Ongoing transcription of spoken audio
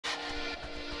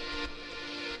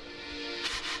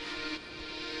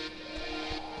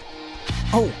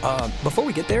Before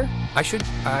we get there, I should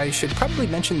probably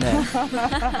mention that.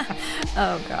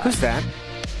 Oh, God. Who's that?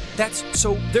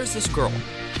 There's this girl,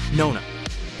 Nona.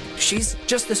 She's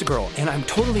just this girl, and I'm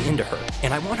totally into her,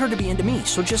 and I want her to be into me,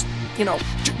 so just,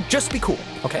 just be cool,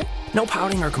 okay? No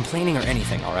pouting or complaining or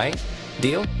anything, all right?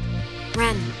 Deal?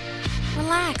 Ren,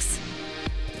 relax.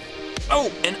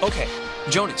 Oh, and okay,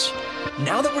 Jonas,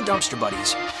 now that we're dumpster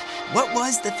buddies, what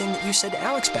was the thing that you said to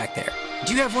Alex back there?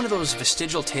 Do you have one of those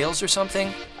vestigial tales or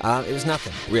something? It was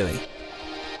nothing, really.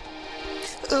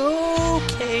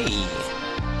 Okay.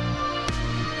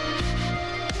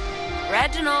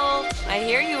 Reginald, I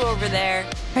hear you over there.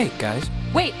 Hey, guys.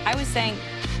 Wait, I was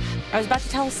about to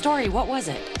tell a story. What was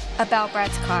it? About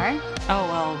Brad's car? Oh,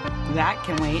 well, that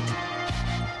can wait.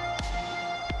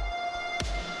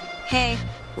 Hey.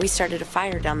 We started a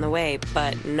fire down the way,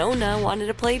 but Nona wanted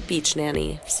to play beach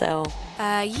nanny, so...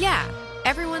 Yeah.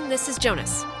 Everyone, this is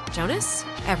Jonas. Jonas?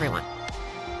 Everyone.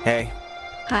 Hey.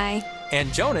 Hi.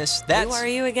 And Jonas, that's... Who are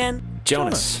you again?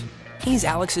 Jonas. He's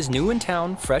Alex's new in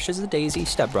town, fresh as a daisy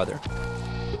stepbrother.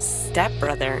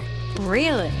 Stepbrother.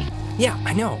 Really? Yeah,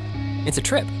 I know. It's a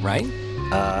trip, right?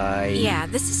 Yeah,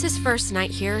 this is his first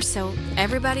night here, so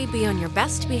everybody be on your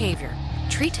best behavior.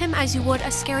 Treat him as you would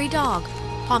a scary dog.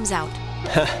 Palms out.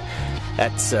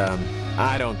 That's,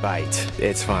 I don't bite.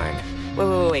 It's fine.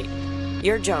 Wait.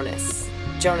 You're Jonas.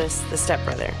 Jonas, the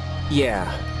stepbrother.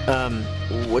 Yeah.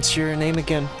 What's your name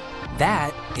again?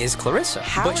 That is Clarissa.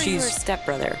 How but are you her she's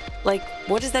stepbrother? Like,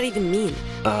 what does that even mean?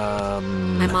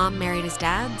 My mom married his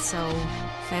dad, so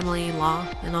family law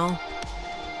and all.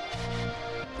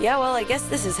 Yeah, well, I guess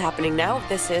this is happening now.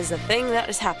 This is a thing that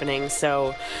is happening,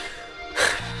 so...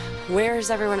 Where's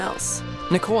everyone else?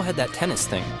 Nicole had that tennis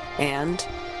thing. And?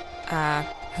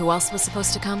 Who else was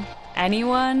supposed to come?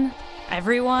 Anyone?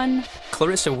 Everyone?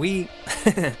 Clarissa, we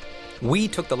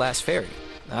took the last ferry.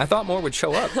 I thought more would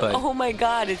show up, but... Oh my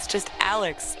god, it's just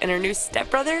Alex and her new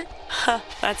stepbrother? Huh,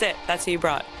 that's it. That's who you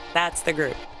brought. That's the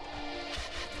group.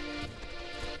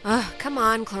 Come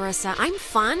on, Clarissa. I'm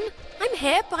fun. I'm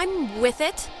hip. I'm with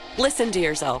it. Listen to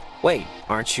yourself. Wait,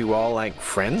 aren't you all, like,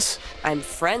 friends? I'm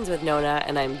friends with Nona,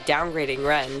 and I'm downgrading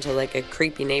Ren to, like, a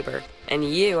creepy neighbor. And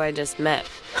you I just met.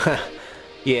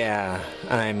 Yeah,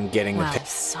 I'm getting the... Well,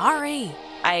 sorry.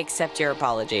 I accept your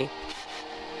apology.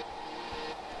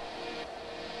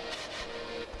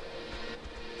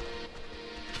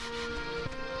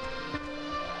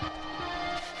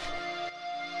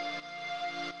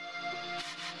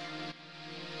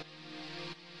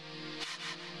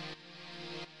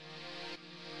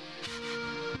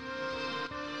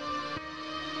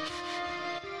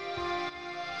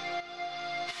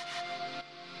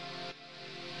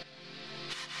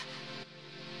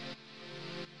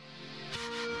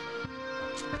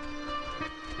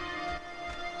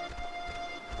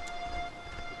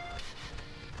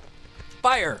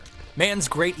 Fire! Man's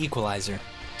great equalizer.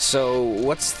 So,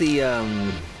 what's the,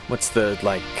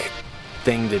 like,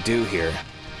 thing to do here?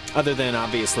 Other than,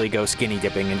 obviously, go skinny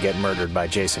dipping and get murdered by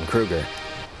Jason Kruger.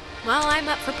 Well, I'm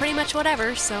up for pretty much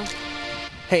whatever, so...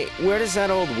 Hey, where does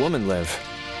that old woman live?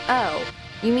 Oh,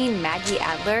 you mean Maggie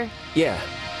Adler? Yeah.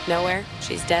 Nowhere.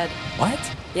 She's dead. What?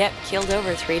 Yep, keeled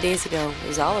over 3 days ago. It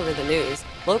was all over the news.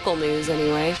 Local news,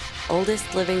 anyway.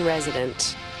 Oldest living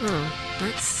resident.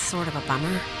 That's sort of a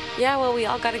bummer. Yeah, well, we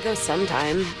all gotta go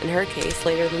sometime. In her case,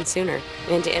 later than sooner.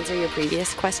 And to answer your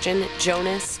previous question,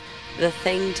 Jonas, the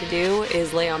thing to do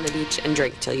is lay on the beach and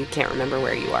drink till you can't remember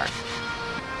where you are.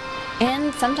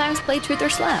 And sometimes play Truth or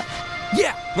Slap.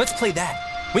 Yeah, let's play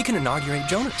that. We can inaugurate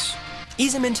Jonas.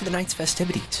 Ease him into the night's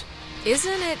festivities.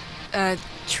 Isn't it,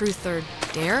 Truth or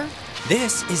Dare?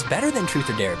 This is better than Truth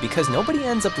or Dare because nobody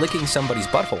ends up licking somebody's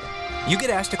butthole. You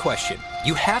get asked a question.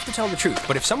 You have to tell the truth,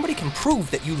 but if somebody can prove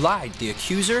that you lied, the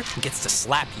accuser gets to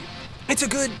slap you. It's a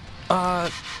good,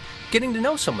 getting to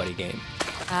know somebody game.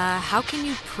 How can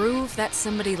you prove that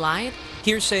somebody lied?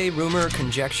 Hearsay, rumor,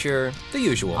 conjecture, the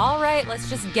usual. All right, let's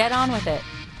just get on with it.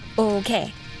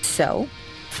 Okay, so,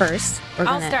 first, we're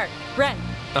gonna... I'll start. Ren.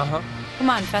 Uh-huh. Come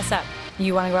on, fess up.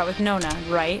 You want to go out with Nona,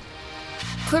 right?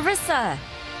 Clarissa!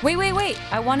 Wait.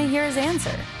 I want to hear his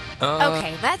answer.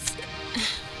 Okay, that's...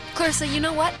 Clarissa, you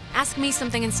know what? Ask me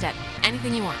something instead.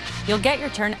 Anything you want. You'll get your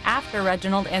turn after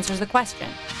Reginald answers the question.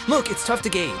 Look, it's tough to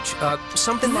gauge.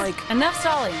 Something like... Enough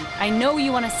stalling. I know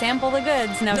you want to sample the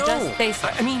goods. Now just say so.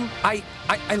 I mean, I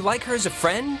like her as a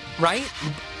friend, right?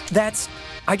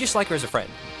 I just like her as a friend.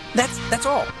 That's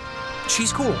all.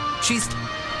 She's cool. She's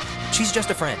just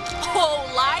a friend.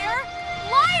 Oh, liar!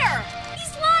 Liar!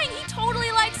 He's lying! He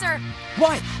totally likes her!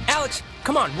 What? Alex,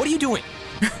 come on, what are you doing?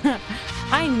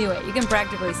 I knew it. You can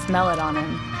practically smell it on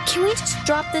him. Can we just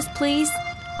drop this, please?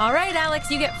 All right,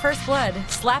 Alex, you get first blood.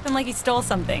 Slap him like he stole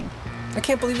something. I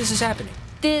can't believe this is happening.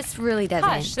 This really doesn't.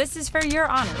 Hush, this is for your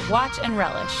honor. Watch and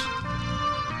relish.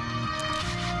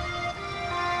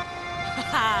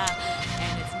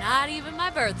 And it's not even my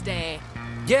birthday.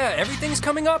 Yeah, everything's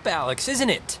coming up, Alex,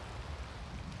 isn't it?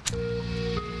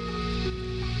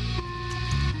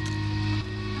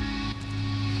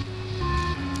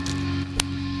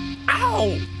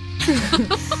 Ow!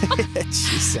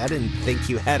 Jeez, I didn't think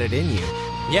you had it in you.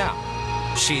 Yeah,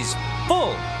 she's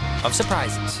full of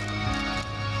surprises.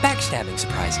 Backstabbing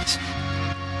surprises.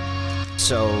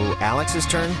 So, Alex's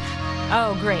turn?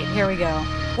 Oh, great. Here we go.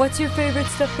 What's your favorite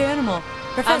stuffed animal?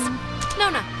 Professor.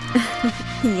 Nona.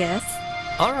 Yes.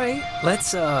 All right,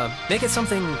 let's make it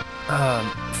something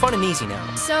fun and easy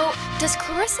now. So, does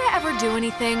Clarissa ever do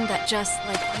anything that just,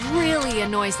 like, really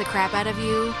annoys the crap out of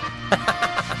you?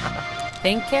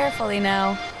 Think carefully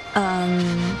now.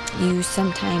 You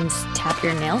sometimes tap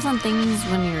your nails on things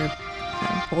when you're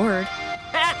bored.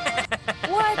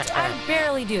 What? I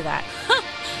barely do that.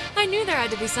 I knew there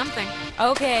had to be something.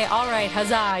 Okay, all right,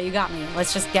 huzzah, you got me.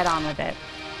 Let's just get on with it.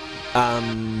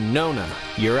 Nona,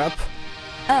 you're up?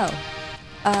 Oh,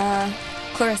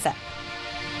 Clarissa.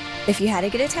 If you had to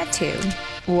get a tattoo,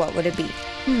 what would it be?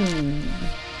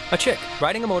 A chick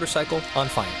riding a motorcycle on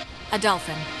fire. A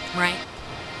dolphin, right?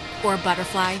 Or a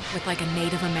butterfly with like a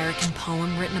Native American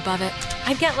poem written above it.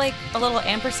 I'd get like a little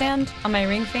ampersand on my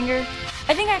ring finger.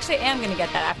 I think I actually am gonna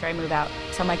get that after I move out,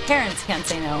 so my parents can't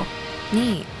say no.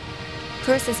 Neat.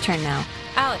 Clarissa's turn now.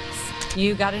 Alex,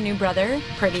 you got a new brother.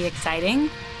 Pretty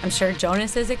exciting. I'm sure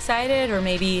Jonas is excited, or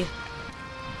maybe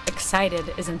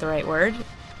excited isn't the right word.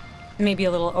 Maybe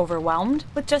a little overwhelmed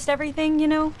with just everything, you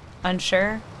know?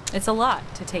 Unsure. It's a lot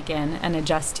to take in and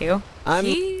adjust to.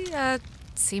 He,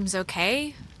 seems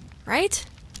okay, right?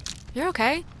 You're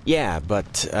okay. Yeah,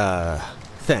 but,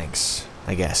 thanks,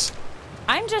 I guess.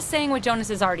 I'm just saying what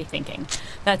Jonas is already thinking.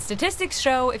 That statistics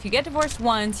show if you get divorced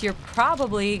once, you're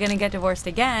probably gonna get divorced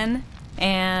again.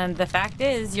 And the fact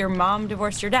is, your mom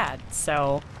divorced your dad.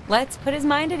 So let's put his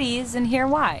mind at ease and hear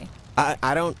why.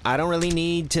 I don't really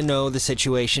need to know the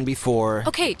situation before.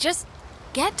 Okay, just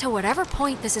get to whatever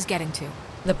point this is getting to.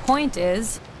 The point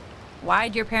is,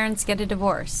 why'd your parents get a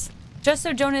divorce? Just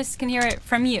so Jonas can hear it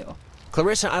from you.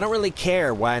 Clarissa, I don't really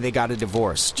care why they got a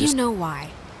divorce. Just You know why.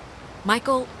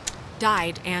 Michael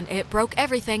died, and it broke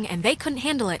everything, and they couldn't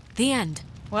handle it. The end.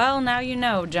 Well, now you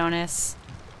know, Jonas.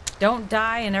 Don't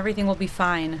die and everything will be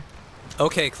fine.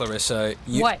 Okay, Clarissa,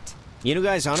 What? You know,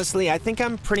 guys, honestly, I think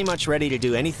I'm pretty much ready to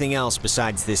do anything else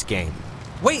besides this game.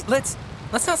 Wait, let's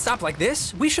not stop like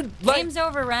this. We should, like... Game's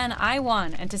over, Ren. I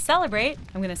won. And to celebrate,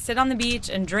 I'm gonna sit on the beach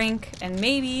and drink, and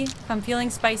maybe, if I'm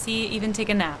feeling spicy, even take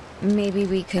a nap. Maybe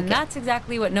we could And that's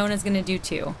exactly what Nona's gonna do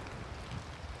too.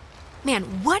 Man,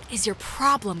 what is your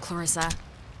problem, Clarissa?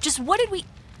 Just what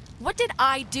did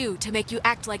I do to make you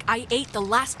act like I ate the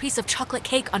last piece of chocolate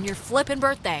cake on your flippin'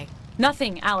 birthday?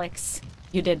 Nothing, Alex.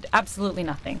 You did absolutely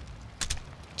nothing.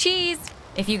 cheese.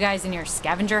 If you guys in your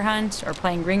scavenger hunt or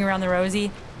playing Ring Around the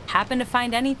Rosie happen to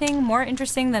find anything more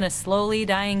interesting than a slowly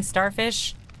dying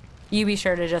starfish, you be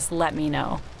sure to just let me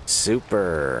know.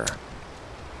 Super.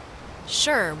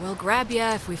 Sure, we'll grab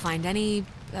ya if we find any,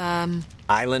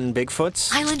 Island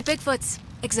Bigfoots? Island Bigfoots.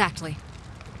 Exactly.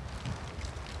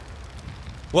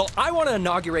 Well, I want to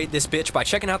inaugurate this bitch by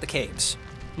checking out the caves.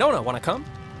 Nona, want to come?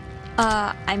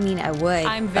 I mean, I would.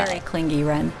 I'm very clingy,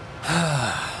 Ren.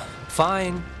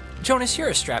 Fine. Jonas, you're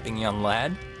a strapping young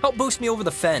lad. Help boost me over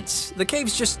the fence. The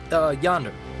cave's just,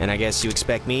 yonder. And I guess you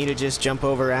expect me to just jump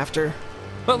over after?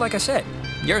 Well, like I said,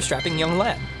 you're a strapping young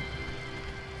lad.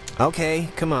 Okay,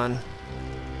 come on.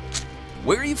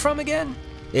 Where are you from again?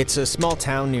 It's a small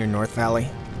town near North Valley.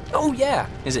 Oh, yeah.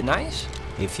 Is it nice?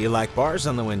 If you like bars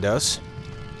on the windows.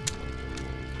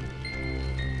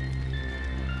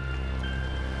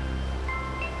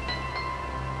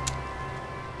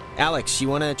 Alex, you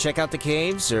want to check out the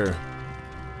caves, or...?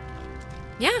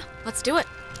 Yeah, let's do it.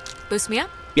 Boost me up?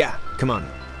 Yeah, come on.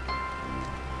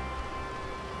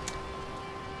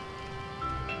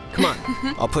 Come on,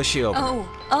 I'll push you over.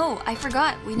 Oh, I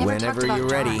forgot. We never talked Whenever about you're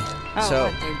ready. John. So,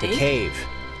 what, their the date? cave.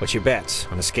 What's your bet?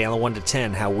 On a scale of 1 to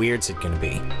 10, how weird's it gonna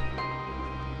be?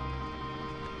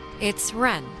 It's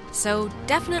Ren, so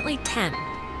definitely 10.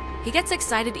 He gets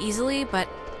excited easily, but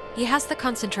he has the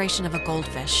concentration of a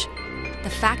goldfish. The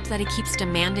fact that he keeps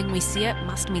demanding we see it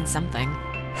must mean something.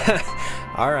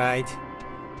 All right.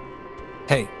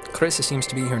 Hey, Clarissa seems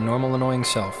to be her normal annoying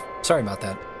self. Sorry about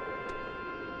that.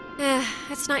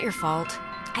 It's not your fault.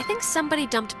 I think somebody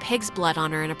dumped pig's blood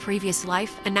on her in a previous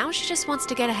life, and now she just wants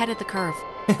to get ahead of the curve.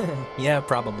 Yeah,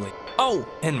 probably. Oh,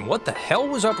 and what the hell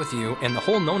was up with you and the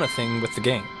whole Nona thing with the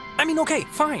gang? I mean, okay,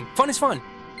 fine. Fun is fun.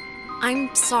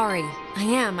 I'm sorry. I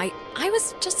am. I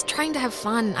was just trying to have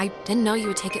fun. I didn't know you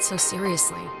would take it so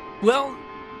seriously. Well,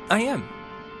 I am.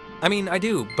 I mean, I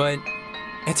do, but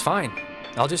it's fine.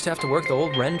 I'll just have to work the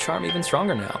old Ren charm even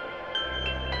stronger now.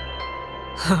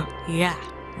 Yeah,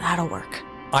 that'll work.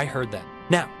 I heard that.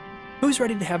 Now, who's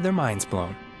ready to have their minds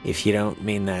blown? If you don't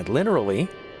mean that literally,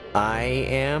 I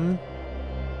am.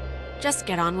 Just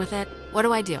get on with it. What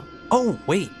do I do? Oh,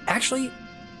 wait, actually,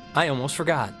 I almost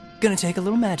forgot. Gonna take a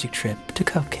little magic trip to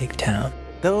Cupcake Town.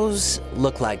 Those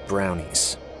look like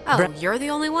brownies. Oh, you're the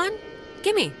only one?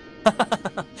 Gimme.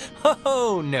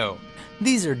 Oh, no.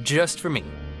 These are just for me.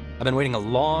 I've been waiting a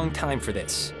long time for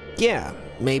this. Yeah,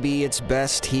 maybe it's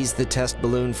best he's the test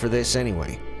balloon for this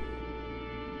anyway.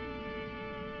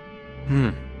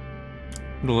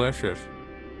 Delicious.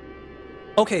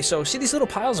 Okay, so see these little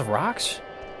piles of rocks?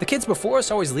 The kids before us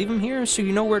always leave them here so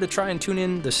you know where to try and tune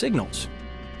in the signals.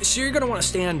 So you're gonna wanna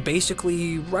stand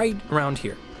basically right around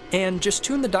here and just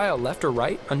tune the dial left or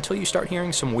right until you start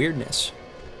hearing some weirdness.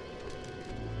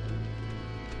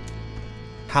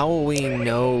 How will we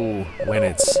know when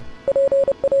it's...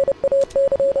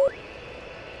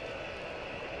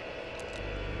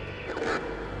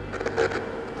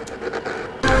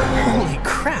 Holy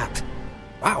crap!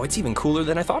 Wow, it's even cooler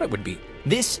than I thought it would be.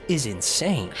 This is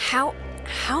insane. How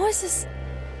is this?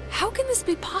 How can this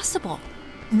be possible?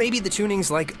 Maybe the tuning's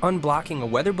like unblocking a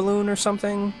weather balloon or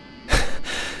something?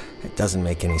 It doesn't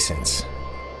make any sense.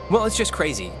 Well, it's just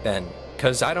crazy then,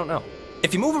 because I don't know.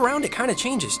 If you move around, it kind of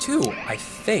changes too, I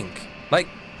think. Like,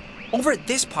 over at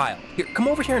this pile. Here, come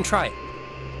over here and try it.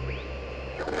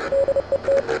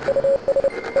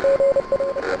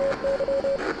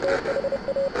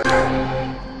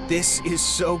 This is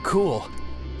so cool.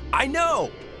 I know!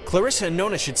 Clarissa and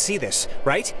Nona should see this,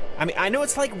 right? I mean, I know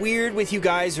it's like weird with you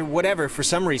guys or whatever for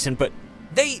some reason, but...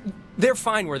 They're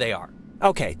fine where they are.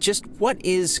 Okay, just what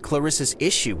is Clarissa's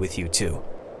issue with you two?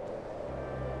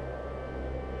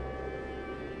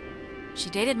 She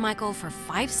dated Michael for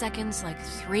 5 seconds like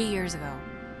 3 years ago.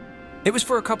 It was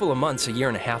for a couple of months, a year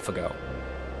and a half ago.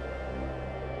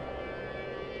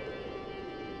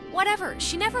 Whatever,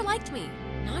 she never liked me.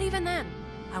 Not even then.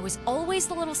 I was always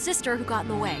the little sister who got in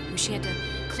the way, who she had to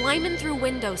climb in through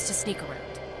windows to sneak around.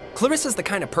 Clarissa's the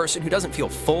kind of person who doesn't feel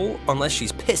full unless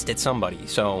she's pissed at somebody,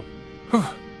 so...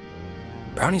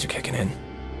 Brownies are kicking in.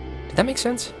 Did that make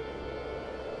sense?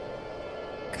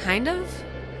 Kind of.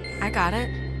 I got it.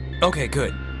 Okay,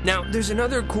 good. Now, there's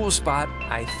another cool spot,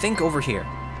 I think over here.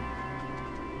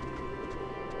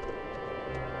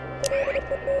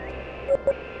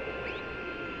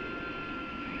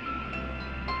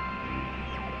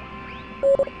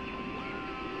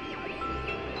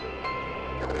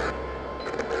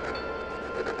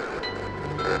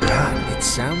 God, it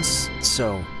sounds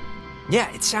so... Yeah,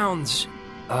 it sounds...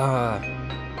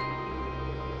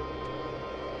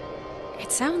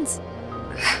 It sounds...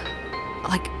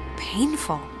 like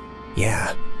painful.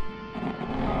 Yeah.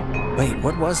 Wait,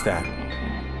 what was that?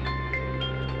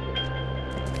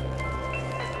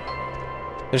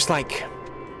 There's like...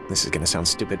 This is gonna sound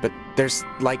stupid, but there's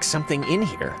like something in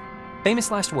here.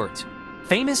 Famous last words.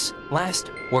 Famous last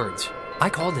words. I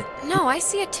called it. No, I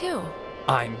see it too.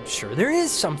 I'm sure there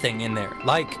is something in there,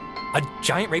 like a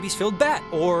giant rabies-filled bat,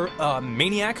 or a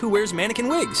maniac who wears mannequin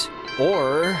wigs.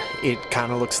 Or it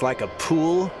kind of looks like a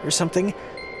pool or something.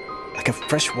 Like a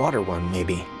freshwater one,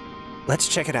 maybe. Let's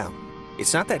check it out.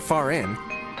 It's not that far in.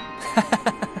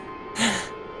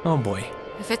 Oh boy.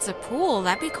 If it's a pool,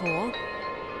 that'd be cool.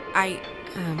 I,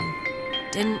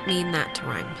 didn't mean that to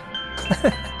rhyme.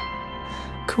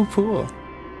 Cool pool.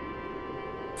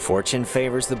 Fortune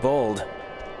favors the bold.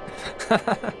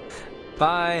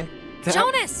 Bye.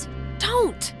 Jonas!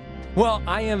 Don't! Well,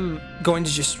 I am going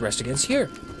to just rest against here,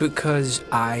 because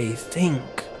I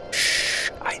think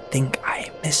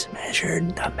I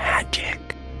mismeasured the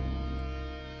magic.